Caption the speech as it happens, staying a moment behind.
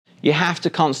you have to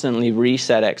constantly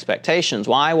reset expectations.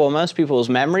 Why? Well, most people's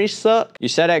memories suck. You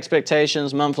set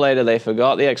expectations, a month later they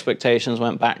forgot the expectations,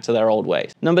 went back to their old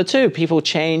ways. Number two, people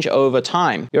change over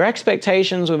time. Your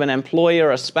expectations with an employee or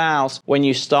a spouse when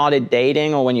you started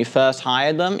dating or when you first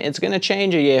hired them, it's going to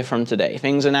change a year from today.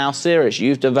 Things are now serious.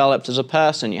 You've developed as a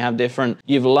person.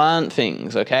 You've learned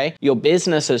things, okay? Your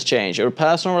business has changed. Your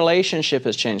personal relationship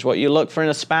has changed. What you look for in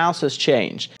a spouse has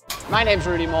changed. My name's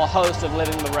Rudy Moore, host of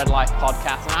Living the Red Life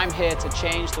podcast, and I'm here to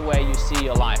change the way you see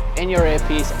your life in your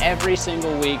earpiece every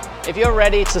single week. If you're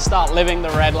ready to start living the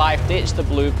red life, ditch the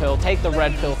blue pill, take the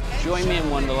red pill, join me in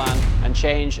Wonderland and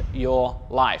change your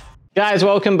life. Guys,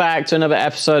 welcome back to another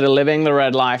episode of Living the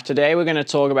Red Life. Today we're going to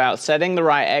talk about setting the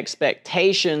right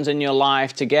expectations in your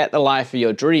life to get the life of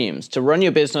your dreams, to run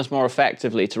your business more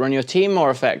effectively, to run your team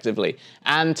more effectively,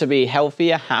 and to be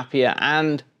healthier, happier,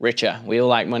 and richer. We all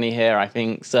like money here, I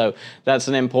think, so that's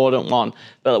an important one.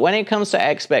 But when it comes to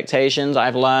expectations,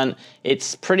 I've learned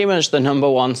it's pretty much the number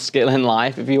one skill in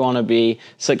life if you want to be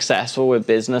successful with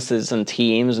businesses and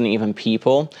teams and even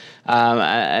people.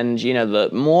 And you know,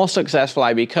 the more successful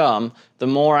I become, the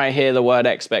more I hear the word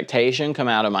expectation come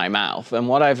out of my mouth. And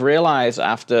what I've realized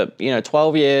after,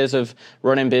 12 years of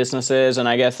running businesses, and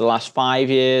I guess the last 5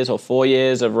 years or 4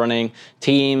 years of running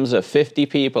teams of 50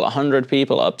 people, 100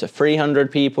 people, up to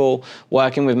 300 people,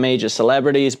 working with major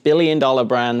celebrities, billion-dollar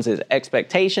brands, is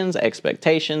expectations,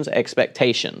 expectations,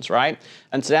 expectations, right?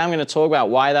 And today I'm going to talk about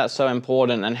why that's so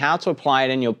important and how to apply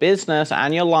it in your business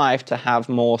and your life to have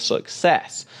more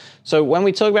success. So when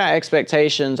we talk about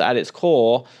expectations at its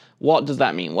core, what does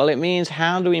that mean? Well, it means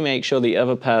how do we make sure the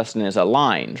other person is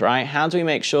aligned, right? How do we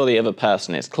make sure the other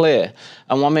person is clear?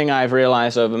 And one thing I've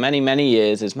realized over many, many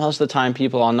years is most of the time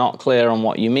people are not clear on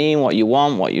what you mean, what you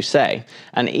want, what you say.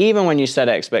 And even when you set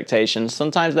expectations,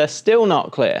 sometimes they're still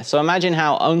not clear. So imagine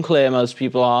how unclear most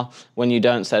people are when you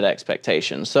don't set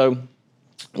expectations. So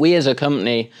we as a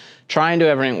company try and do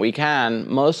everything we can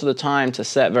most of the time to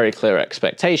set very clear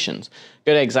expectations.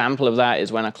 Good example of that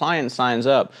is when a client signs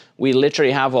up, we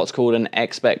literally have what's called an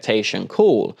expectation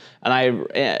call. And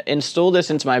I installed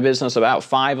this into my business about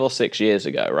 5 or 6 years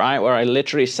ago, right? Where I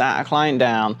literally sat a client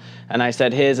down and I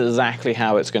said, here's exactly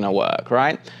how it's going to work,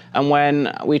 right? And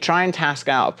when we try and task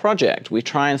out a project, we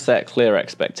try and set clear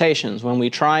expectations. When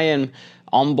we try and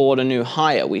onboard a new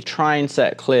hire, we try and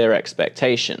set clear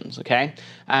expectations, okay?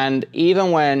 And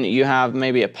even when you have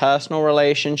maybe a personal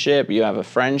relationship, you have a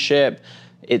friendship,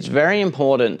 it's very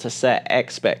important to set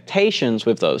expectations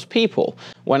with those people.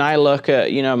 When I look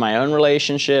at, my own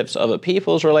relationships, other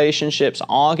people's relationships,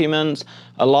 arguments,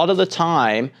 a lot of the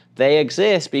time they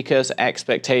exist because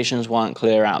expectations weren't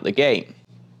clear out the gate.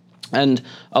 And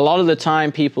a lot of the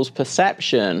time people's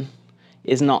perception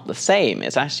is not the same.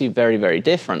 It's actually very, very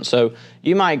different. So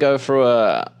you might go through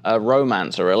a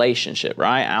romance, a relationship,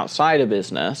 right, outside of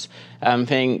business, and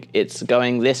think it's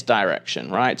going this direction,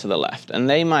 right, to the left. And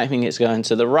they might think it's going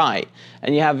to the right.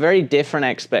 And you have very different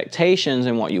expectations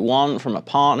in what you want from a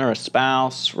partner, a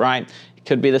spouse, right? It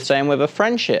could be the same with a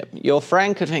friendship. Your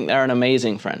friend could think they're an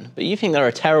amazing friend, but you think they're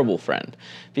a terrible friend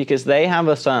because they have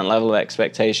a certain level of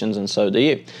expectations and so do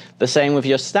you. The same with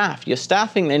your staff. Your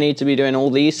staff think they need to be doing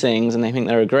all these things and they think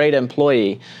they're a great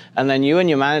employee. And then you and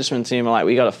your management team are like,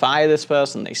 we got to fire this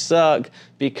person, they suck,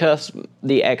 because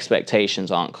the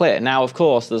expectations aren't clear. Now, of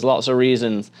course, there's lots of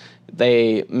reasons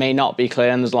they may not be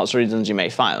clear and there's lots of reasons you may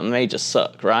fire them. They may just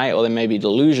suck, right? Or they may be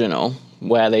delusional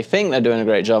where they think they're doing a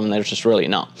great job and they're just really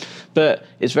not. But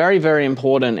it's very, very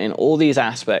important in all these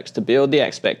aspects to build the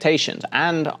expectations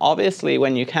and obviously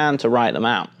when you can to write them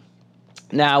out.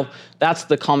 Now, that's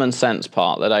the common sense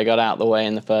part that I got out the way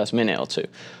in the first minute or two.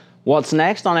 What's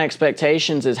next on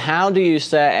expectations is how do you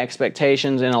set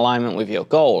expectations in alignment with your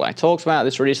goal? I talked about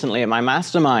this recently at my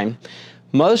mastermind.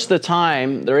 Most of the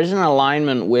time, there is an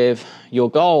alignment with your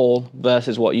goal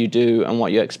versus what you do and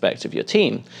what you expect of your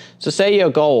team. So say your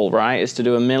goal, right, is to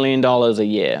do $1 million a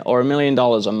year or $1 million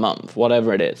a month,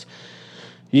 whatever it is.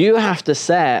 You have to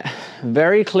set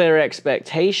very clear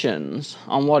expectations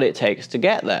on what it takes to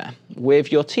get there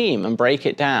with your team and break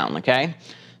it down, okay?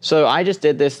 So I just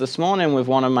did this morning with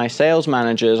one of my sales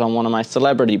managers on one of my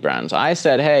celebrity brands. I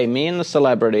said, hey, me and the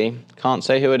celebrity, can't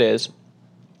say who it is,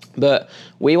 but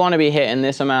we want to be hitting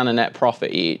this amount of net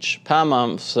profit each per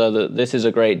month so that this is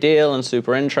a great deal and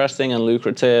super interesting and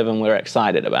lucrative and we're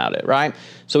excited about it, right?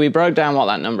 So we broke down what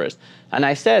that number is. And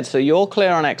I said, so you're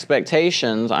clear on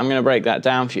expectations, I'm going to break that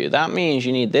down for you. That means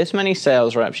you need this many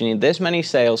sales reps, you need this many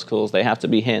sales calls, they have to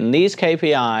be hitting these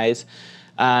KPIs,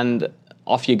 and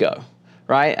off you go,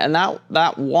 right? And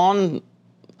that one,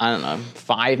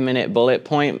 5-minute bullet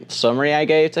point summary I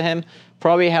gave to him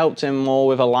probably helped him more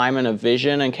with alignment of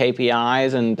vision and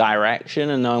KPIs and direction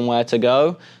and knowing where to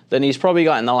go than he's probably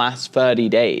got in the last 30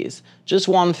 days. Just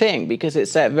one thing, because it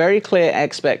set very clear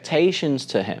expectations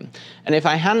to him. And if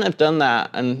I hadn't have done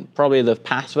that, and probably the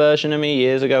past version of me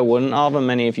years ago wouldn't have, and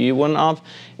many of you wouldn't have,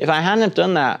 if I hadn't have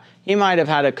done that, he might have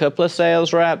had a couple of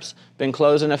sales reps, been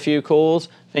closing a few calls,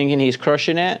 thinking he's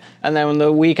crushing it, and then when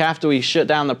the week after we shut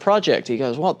down the project, he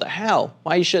goes, what the hell?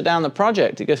 Why you shut down the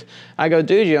project? Because I go,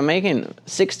 dude, you're making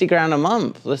 60 grand a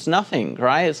month. That's nothing,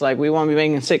 right? It's like we want to be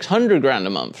making 600 grand a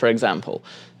month, for example.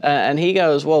 And he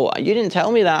goes, well, you didn't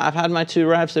tell me that. I've had my 2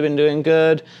 reps, they've been doing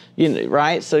good,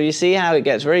 right? So you see how it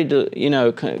gets very,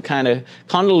 kind of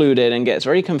convoluted and gets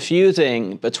very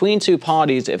confusing between two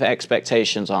parties if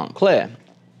expectations aren't clear.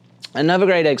 Another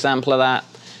great example of that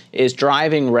is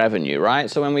driving revenue, right?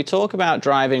 So when we talk about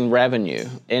driving revenue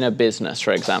in a business,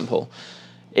 for example,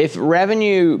 if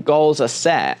revenue goals are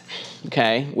set,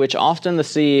 okay, which often the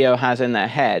CEO has in their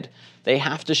head, they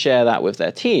have to share that with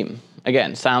their team.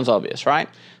 Again, sounds obvious, right?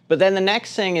 But then the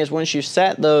next thing is once you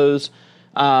set those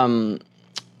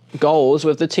goals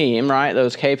with the team, right,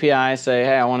 those KPIs, say,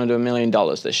 hey, I want to do $1 million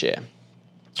this year.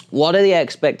 What are the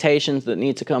expectations that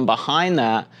need to come behind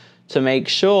that to make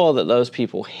sure that those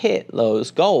people hit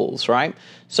those goals, right?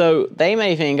 So they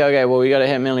may think, okay, well, we got to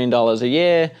hit $1 million a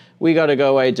year. We got to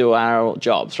go away, do our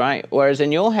jobs, right? Whereas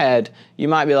in your head, you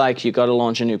might be like, you got to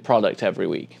launch a new product every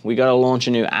week. We got to launch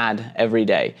a new ad every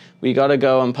day. We got to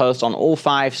go and post on all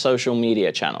 5 social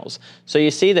media channels. So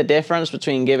you see the difference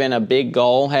between giving a big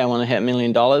goal, hey, I want to hit $1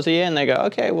 million a year, and they go,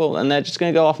 okay, well, and they're just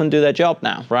going to go off and do their job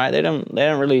now, right? They don't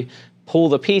really pull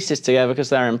the pieces together because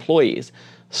they're employees.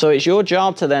 So it's your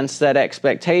job to then set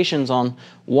expectations on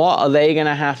what are they going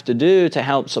to have to do to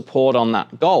help support on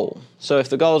that goal. So if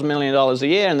the goal is $1 million a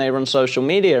year and they run social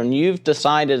media and you've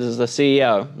decided as the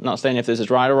CEO, I'm not saying if this is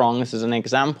right or wrong, this is an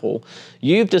example,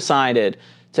 you've decided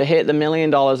to hit the $1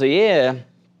 million a year,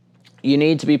 you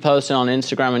need to be posting on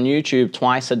Instagram and YouTube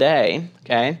twice a day,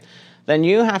 okay? Then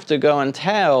you have to go and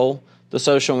tell the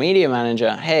social media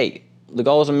manager, hey, the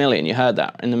goal is $1 million. You heard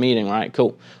that in the meeting, right?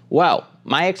 Cool. Well,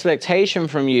 my expectation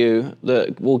from you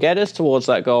that will get us towards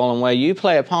that goal and where you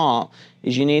play a part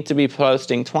is you need to be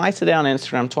posting twice a day on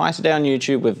Instagram, twice a day on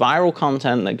YouTube with viral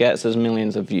content that gets us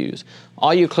millions of views.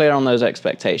 Are you clear on those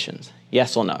expectations?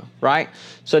 Yes or no, right?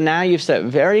 So now you've set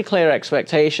very clear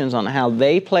expectations on how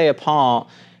they play a part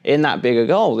in that bigger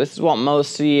goal. This is what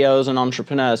most CEOs and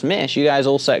entrepreneurs miss. You guys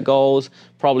all set goals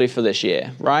probably for this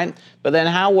year, right? But then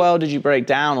how well did you break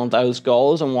down on those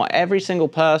goals and what every single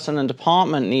person and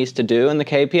department needs to do and the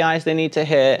KPIs they need to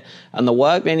hit and the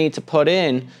work they need to put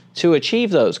in to achieve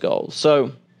those goals?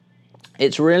 So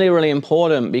it's really, really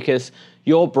important because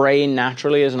your brain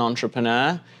naturally as an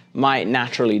entrepreneur might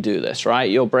naturally do this, right?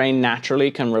 Your brain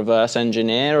naturally can reverse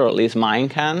engineer, or at least mine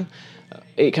can.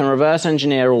 It can reverse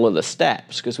engineer all of the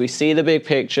steps because we see the big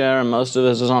picture, and most of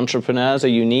us as entrepreneurs are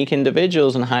unique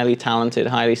individuals and highly talented,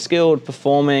 highly skilled,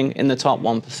 performing in the top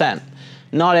 1%.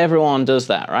 Not everyone does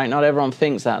that, right? Not everyone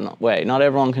thinks that way. Not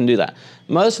everyone can do that.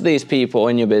 Most of these people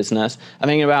in your business are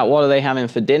thinking about what are they having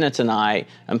for dinner tonight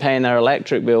and paying their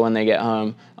electric bill when they get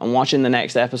home and watching the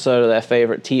next episode of their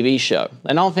favorite TV show.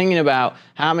 They're not thinking about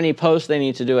how many posts they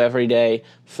need to do every day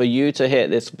for you to hit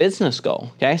this business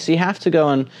goal, okay? So you have to go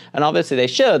and obviously they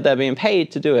should, they're being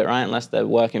paid to do it, right? Unless they're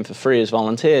working for free as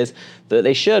volunteers, that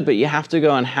they should, but you have to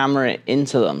go and hammer it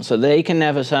into them so they can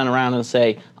never turn around and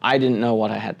say, I didn't know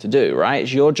what I had to do, right?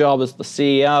 It's your job as the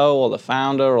CEO or the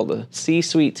founder or the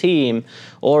C-suite team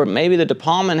or maybe the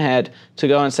department head to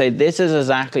go and say, this is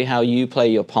exactly how you play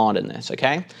your part in this,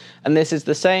 okay? And this is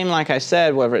the same, like I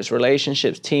said, whether it's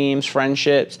relationships, teams,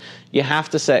 friendships, you have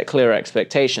to set clear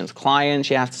expectations. Clients,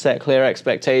 you have to set clear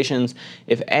expectations.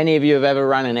 If any of you have ever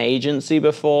run an agency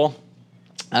before,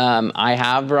 I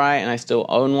have, right? And I still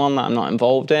own one that I'm not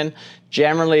involved in.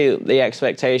 Generally, the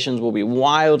expectations will be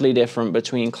wildly different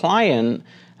between client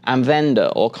and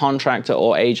vendor or contractor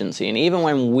or agency. And even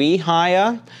when we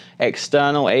hire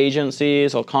external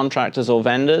agencies or contractors or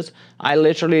vendors, I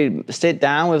literally sit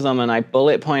down with them and I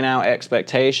bullet point out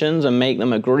expectations and make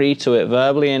them agree to it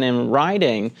verbally and in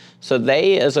writing so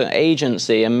they as an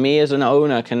agency and me as an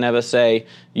owner can never say,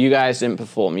 you guys didn't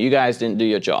perform, you guys didn't do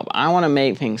your job. I want to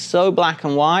make things so black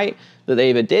and white that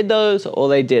they either did those or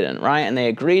they didn't, right? And they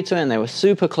agreed to it and they were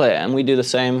super clear. And we do the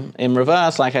same in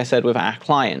reverse, like I said, with our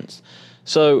clients.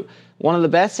 So one of the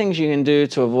best things you can do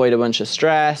to avoid a bunch of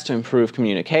stress, to improve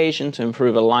communication, to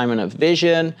improve alignment of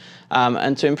vision,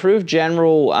 and to improve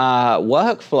general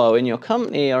workflow in your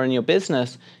company or in your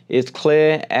business is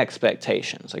clear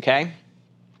expectations, okay?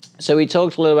 So we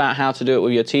talked a little about how to do it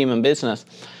with your team and business.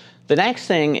 The next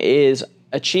thing is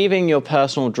achieving your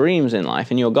personal dreams in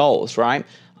life and your goals, right?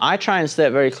 I try and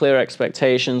set very clear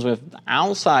expectations with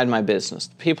outside my business,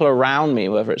 people around me,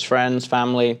 whether it's friends,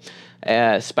 family,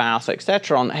 spouse,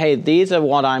 etc. on, hey, these are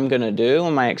what I'm going to do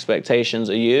and my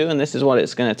expectations are you, and this is what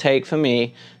it's going to take for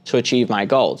me to achieve my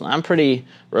goals. And I'm pretty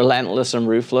relentless and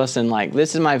ruthless and like,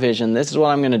 this is my vision, this is what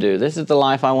I'm going to do, this is the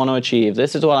life I want to achieve,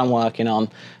 this is what I'm working on,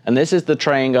 and this is the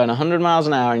train going 100 miles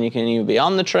an hour, and you can either be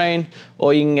on the train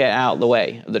or you can get out the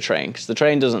way of the train because the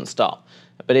train doesn't stop.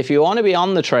 But if you want to be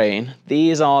on the train,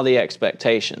 these are the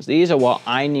expectations. These are what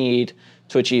I need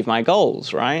to achieve my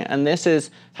goals, right? And this is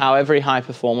how every high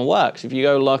performer works. If you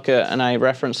go look at, and I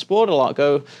reference sport a lot,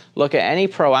 go look at any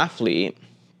pro athlete,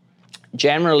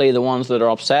 generally the ones that are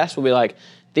obsessed will be like,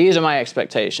 these are my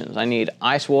expectations. I need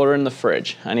ice water in the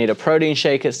fridge. I need a protein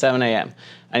shake at 7 a.m.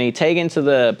 I need to take into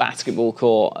the basketball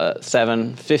court at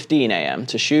 7:15 a.m.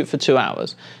 to shoot for 2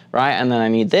 hours, right? And then I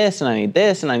need this, and I need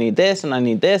this, and I need this, and I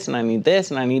need this, and I need this,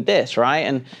 and I need this, right?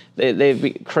 And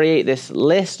they create this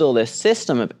list or this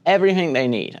system of everything they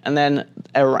need. And then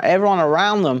everyone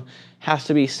around them has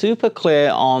to be super clear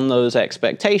on those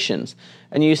expectations.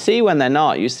 And you see when they're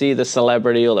not, you see the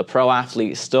celebrity or the pro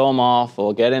athlete storm off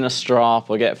or get in a strop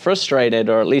or get frustrated,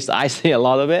 or at least I see a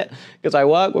lot of it because I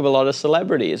work with a lot of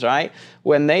celebrities, right?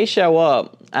 When they show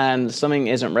up and something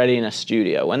isn't ready in a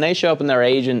studio, when they show up and their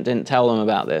agent didn't tell them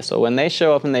about this, or when they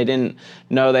show up and they didn't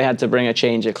know they had to bring a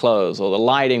change of clothes, or the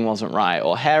lighting wasn't right,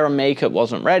 or hair and makeup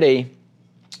wasn't ready,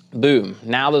 boom,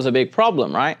 now there's a big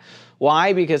problem, right?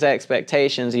 Why? Because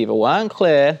expectations either weren't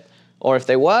clear, or if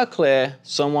they were clear,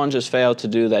 someone just failed to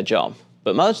do their job.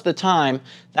 But most of the time,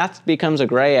 that becomes a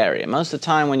gray area. Most of the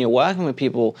time when you're working with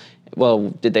people, well,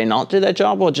 did they not do their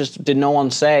job, or just did no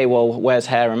one say, well, where's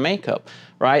hair and makeup,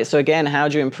 right? So again, how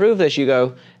do you improve this? You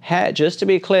go, hair, just to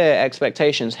be clear,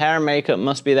 expectations, hair and makeup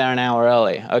must be there an hour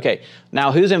early. Okay,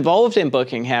 now who's involved in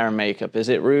booking hair and makeup? Is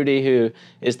it Rudy, who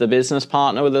is the business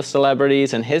partner with the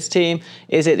celebrities and his team?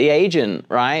 Is it the agent,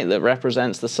 right, that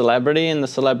represents the celebrity and the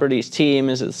celebrity's team?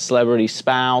 Is it the celebrity's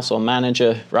spouse or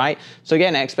manager, right? So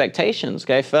again, expectations,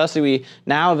 okay? Firstly, we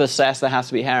now have assessed there has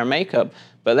to be hair and makeup,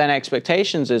 but then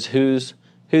expectations is who's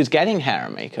getting hair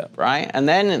and makeup, right? And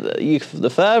then the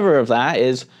further of that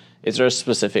is there a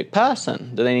specific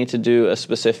person? Do they need to do a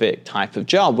specific type of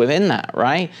job within that,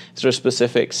 right? Is there a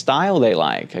specific style they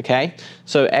like, okay?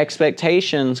 So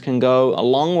expectations can go a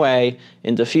long way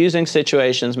in diffusing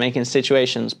situations, making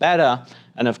situations better,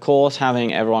 and of course,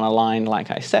 having everyone aligned,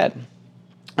 like I said.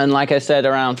 And like I said,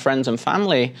 around friends and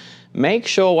family, make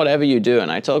sure whatever you do,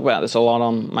 and I talk about this a lot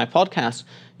on my podcast,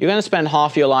 you're going to spend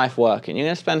half your life working. You're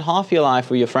going to spend half your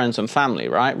life with your friends and family,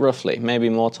 right? Roughly, maybe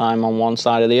more time on one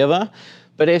side or the other.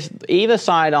 But if either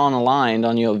side aren't aligned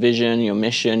on your vision, your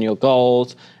mission, your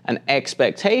goals, and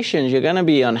expectations, you're going to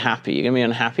be unhappy. You're going to be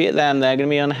unhappy at them. They're going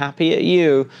to be unhappy at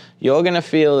you. You're going to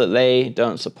feel that they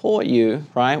don't support you,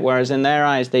 right? Whereas in their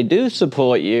eyes, they do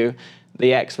support you.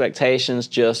 The expectations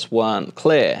just weren't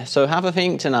clear. So have a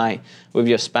think tonight with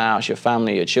your spouse, your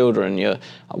family, your children.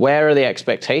 Where are the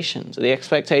expectations? Are the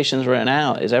expectations written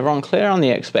out? Is everyone clear on the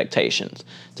expectations?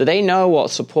 Do they know what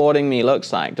supporting me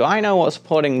looks like? Do I know what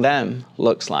supporting them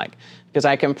looks like? Because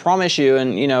I can promise you,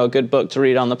 and a good book to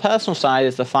read on the personal side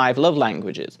is The 5 Love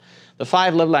Languages. The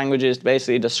 5 love languages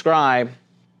basically describe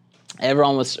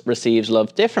everyone receives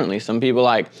love differently. Some people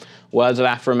like words of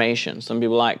affirmation. Some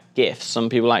people like gifts. Some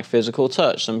people like physical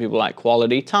touch. Some people like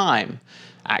quality time,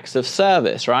 acts of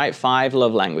service, right? 5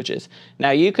 love languages.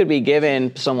 Now, you could be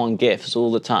giving someone gifts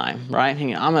all the time, right?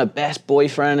 Thinking, I'm the best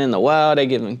boyfriend in the world. I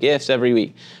give them gifts every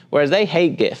week. Whereas they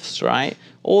hate gifts, right?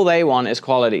 All they want is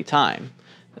quality time.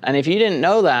 And if you didn't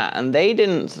know that and they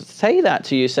didn't say that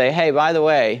to you, say, hey, by the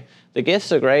way, the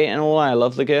gifts are great and all, I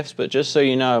love the gifts, but just so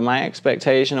you know, my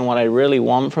expectation and what I really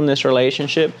want from this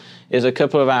relationship is a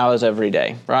couple of hours every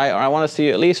day, right? Or I want to see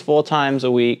you at least 4 times a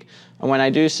week. And when I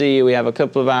do see you, we have a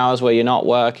couple of hours where you're not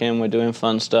working, we're doing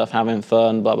fun stuff, having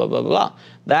fun, blah, blah, blah, blah.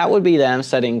 That would be them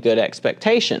setting good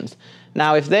expectations.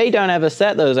 Now, if they don't ever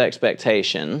set those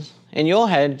expectations, in your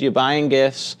head, you're buying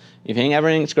gifts, you think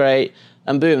everything's great,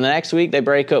 and boom, the next week they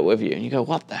break up with you. And you go,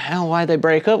 what the hell? Why'd they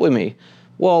break up with me?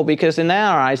 Well, because in their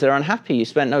eyes, they're unhappy. You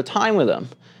spent no time with them.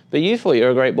 But you thought you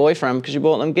were a great boyfriend because you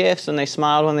bought them gifts and they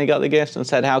smiled when they got the gifts and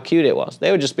said how cute it was.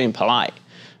 They were just being polite,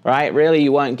 right? Really,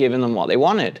 you weren't giving them what they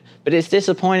wanted. But it's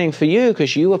disappointing for you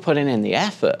because you were putting in the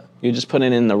effort. You're just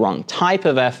putting in the wrong type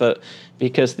of effort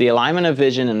because the alignment of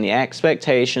vision and the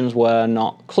expectations were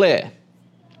not clear.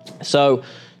 So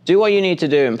do what you need to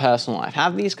do in personal life.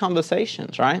 Have these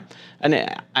conversations, right? And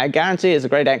I guarantee it's a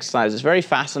great exercise. It's very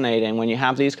fascinating when you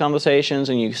have these conversations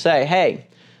and you say, hey,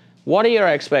 what are your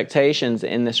expectations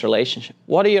in this relationship?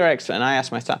 What are your and I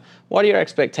ask myself, what are your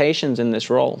expectations in this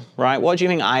role, right? What do you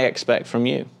think I expect from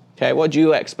you? Okay, what do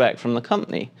you expect from the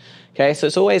company? Okay, so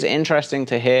it's always interesting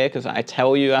to hear, because I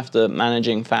tell you, after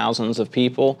managing thousands of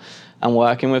people and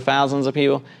working with thousands of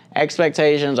people,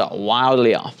 expectations are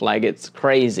wildly off. Like, it's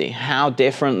crazy how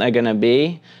different they're going to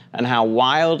be and how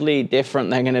wildly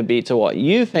different they're going to be to what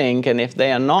you think. And if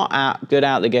they are not good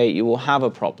out the gate, you will have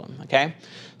a problem, okay?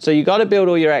 So you got to build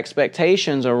all your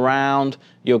expectations around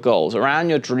your goals, around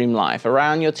your dream life,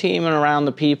 around your team, and around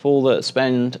the people that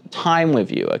spend time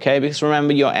with you, okay? Because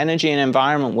remember, your energy and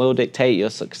environment will dictate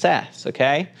your success,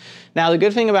 okay? Now, the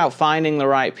good thing about finding the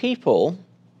right people,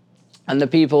 and the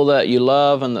people that you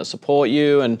love and that support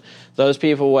you, and those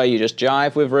people where you just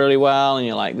jive with really well and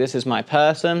you're like, this is my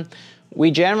person, we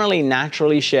generally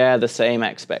naturally share the same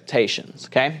expectations,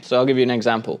 okay? So I'll give you an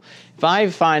example. If I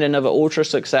find another ultra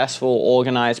successful,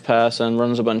 organized person,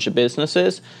 runs a bunch of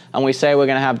businesses, and we say we're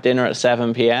gonna have dinner at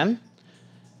 7 p.m.,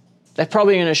 they're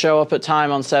probably gonna show up at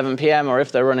time on 7 p.m., or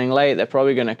if they're running late, they're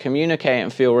probably gonna communicate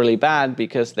and feel really bad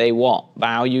because they what?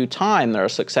 Value time, they're a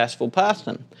successful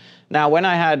person. Now, when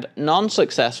I had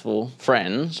non-successful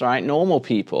friends, right, normal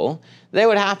people, they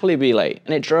would happily be late.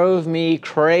 And it drove me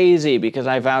crazy because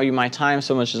I value my time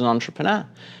so much as an entrepreneur.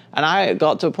 And I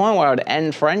got to a point where I would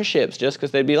end friendships just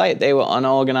because they'd be late. They were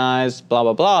unorganized, blah,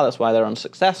 blah, blah. That's why they're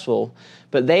unsuccessful.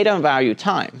 But they don't value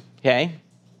time, okay?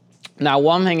 Now,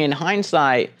 one thing in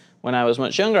hindsight, when I was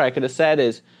much younger, I could have said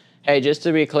is, hey, just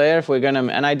to be clear, if we're gonna,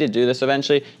 and I did do this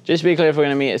eventually, just to be clear, if we're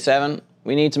gonna meet at 7,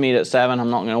 we need to meet at 7.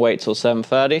 I'm not going to wait till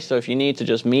 7:30. So if you need to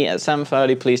just meet at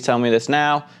 7:30, please tell me this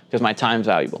now, because my time's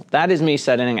valuable. That is me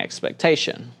setting an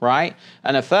expectation, right?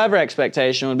 And a further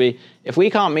expectation would be, if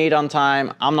we can't meet on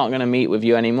time, I'm not going to meet with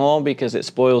you anymore because it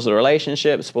spoils the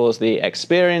relationship, spoils the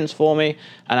experience for me,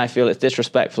 and I feel it's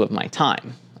disrespectful of my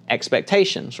time.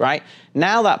 Expectations, right?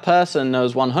 Now that person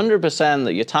knows 100%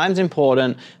 that your time's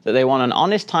important, that they want an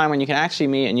honest time when you can actually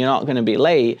meet and you're not going to be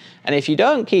late. And if you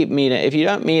don't meet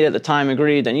at the time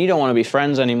agreed, then you don't want to be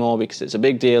friends anymore because it's a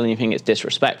big deal and you think it's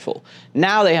disrespectful.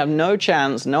 Now they have no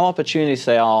chance, no opportunity to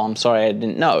say, oh, I'm sorry, I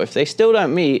didn't know. If they still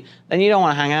don't meet, then you don't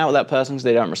want to hang out with that person because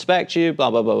they don't respect you,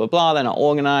 blah, blah, blah, blah, blah. They're not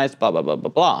organized, blah, blah, blah,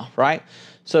 blah, blah, right?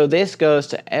 So this goes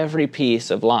to every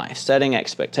piece of life, setting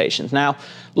expectations. Now,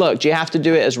 look, do you have to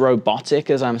do it as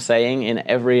robotic as I'm saying in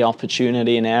every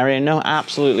opportunity and area? No,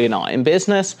 absolutely not. In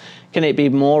business, can it be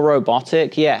more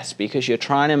robotic? Yes, because you're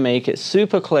trying to make it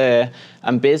super clear,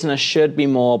 and business should be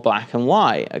more black and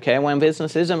white, okay? When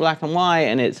business isn't black and white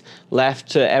and it's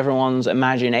left to everyone's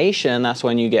imagination, that's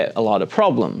when you get a lot of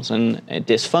problems and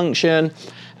dysfunction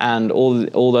and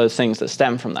all those things that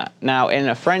stem from that. Now, in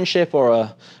a friendship or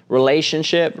a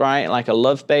relationship, right, like a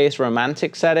love-based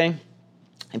romantic setting,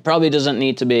 it probably doesn't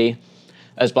need to be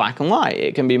as black and white.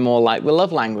 It can be more like the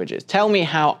love languages. Tell me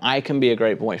how I can be a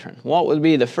great boyfriend. What would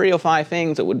be the 3 or 5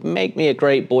 things that would make me a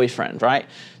great boyfriend, right?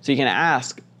 So you can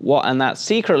ask what, and that's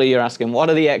secretly you're asking, what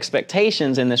are the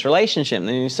expectations in this relationship? And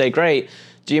then you say, great,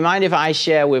 do you mind if I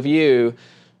share with you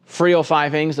 3 or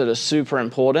 5 things that are super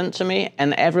important to me?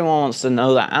 And everyone wants to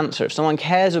know that answer. If someone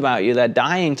cares about you, they're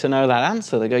dying to know that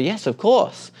answer. They go, yes, of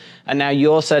course. And now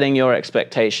you're setting your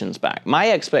expectations back. My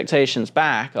expectations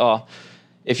back are,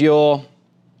 if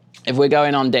we're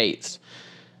going on dates,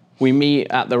 we meet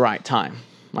at the right time.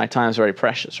 My time's very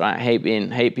precious, right? I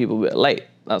hate people a bit late.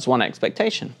 That's one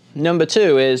expectation. Number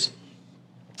 2 is,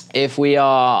 if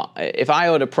I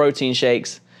order protein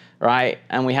shakes, right,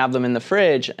 and we have them in the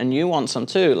fridge and you want some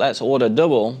too, let's order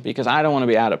double, because I don't want to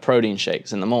be out of protein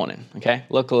shakes in the morning, okay?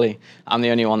 Luckily, I'm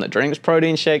the only one that drinks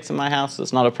protein shakes in my house.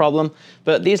 That's not a problem.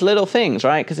 But these little things,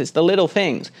 right, because it's the little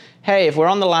things. Hey, if we're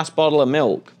on the last bottle of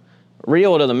milk,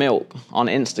 reorder the milk on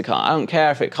Instacart. I don't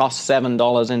care if it costs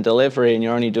 $7 in delivery and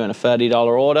you're only doing a $30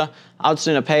 order. I'd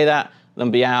sooner pay that than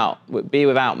be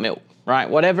without milk. Right,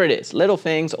 whatever it is, little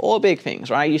things or big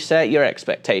things, right? You set your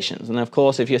expectations. And of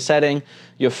course, if you're setting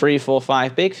your 3, 4,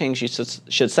 5 big things, you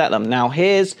should set them. Now,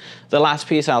 here's the last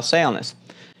piece I'll say on this.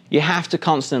 You have to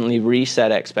constantly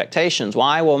reset expectations.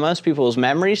 Why? Well, most people's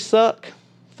memories suck,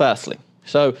 firstly.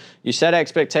 So you set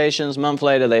expectations, a month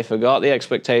later they forgot the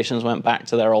expectations, went back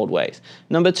to their old ways.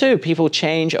 Number 2, people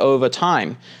change over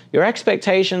time. Your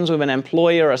expectations with an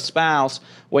employer or a spouse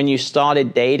when you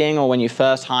started dating or when you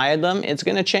first hired them, it's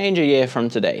going to change a year from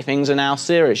today. Things are now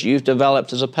serious. You've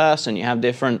developed as a person.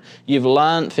 You've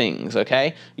learned things,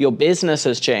 okay? Your business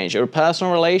has changed. Your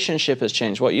personal relationship has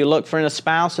changed. What you look for in a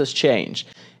spouse has changed.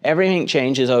 Everything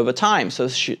changes over time. So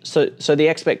the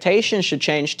expectations should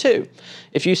change too.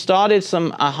 If you started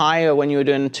a hire when you were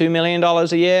doing $2 million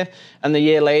a year, and the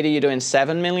year later you're doing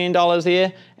 $7 million a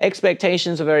year,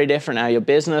 expectations are very different now. Your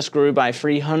business grew by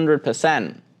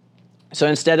 300%. So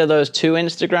instead of those 2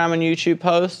 Instagram and YouTube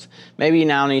posts, maybe you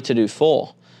now need to do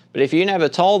 4. But if you never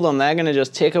told them, they're going to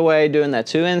just tick away doing their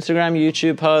 2 Instagram,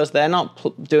 YouTube posts. They're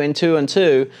not doing 2 and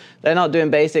 2. They're not doing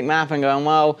basic math and going,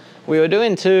 well, we were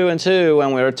doing 2 and 2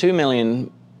 when we were a 2 million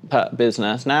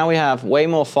business. Now we have way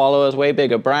more followers, way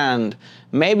bigger brand.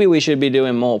 Maybe we should be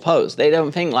doing more posts. They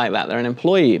don't think like that. They're an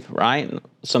employee, right?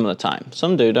 Some of the time.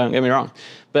 Some do, don't get me wrong.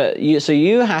 But so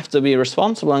you have to be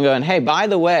responsible and going, hey, by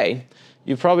the way,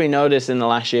 you've probably noticed in the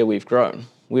last year we've grown.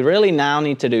 We really now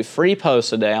need to do 3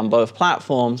 posts a day on both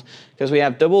platforms because we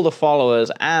have double the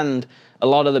followers, and a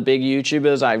lot of the big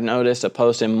YouTubers I've noticed are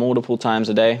posting multiple times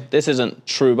a day. This isn't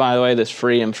true, by the way, this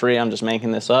free, I'm just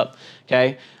making this up,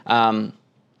 okay?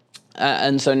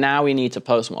 And so now we need to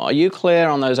post more. Are you clear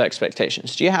on those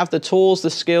expectations? Do you have the tools, the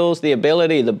skills, the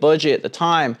ability, the budget, the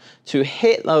time to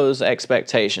hit those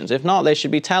expectations? If not, they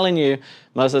should be telling you.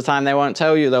 Most of the time they won't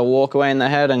tell you. They'll walk away in their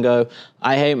head and go,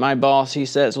 I hate my boss, he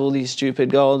sets all these stupid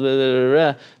goals, blah,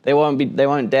 blah, blah. They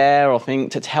won't dare or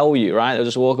think to tell you, right? They'll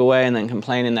just walk away and then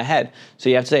complain in their head. So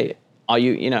you have to say, are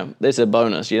you, this is a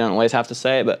bonus. You don't always have to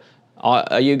say it, but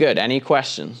are you good? Any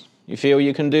questions? You feel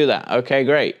you can do that? Okay,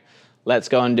 great. Let's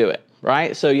go and do it,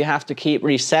 right? So you have to keep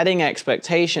resetting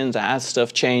expectations as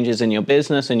stuff changes in your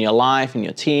business, in your life, in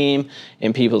your team,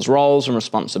 in people's roles and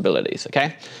responsibilities,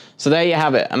 okay? So there you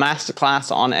have it, a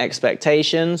masterclass on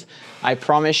expectations. I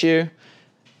promise you,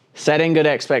 setting good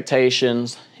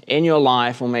expectations in your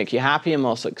life will make you happy and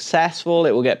more successful.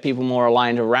 It will get people more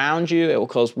aligned around you. It will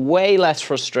cause way less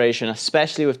frustration,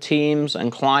 especially with teams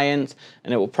and clients,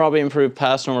 and it will probably improve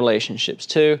personal relationships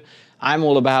too. I'm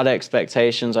all about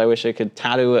expectations. I wish I could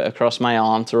tattoo it across my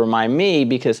arm to remind me,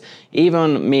 because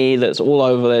even me that's all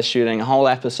over this shooting a whole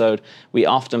episode, we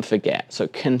often forget. So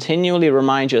continually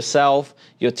remind yourself,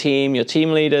 your team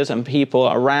leaders and people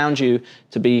around you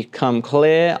to become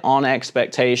clear on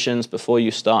expectations before you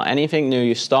start anything new.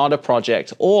 You start a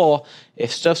project, or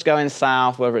if stuff's going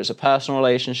south, whether it's a personal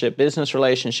relationship, business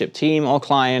relationship, team or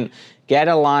client, get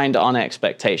aligned on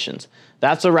expectations.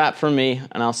 That's a wrap from me,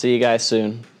 and I'll see you guys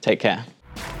soon. Take care.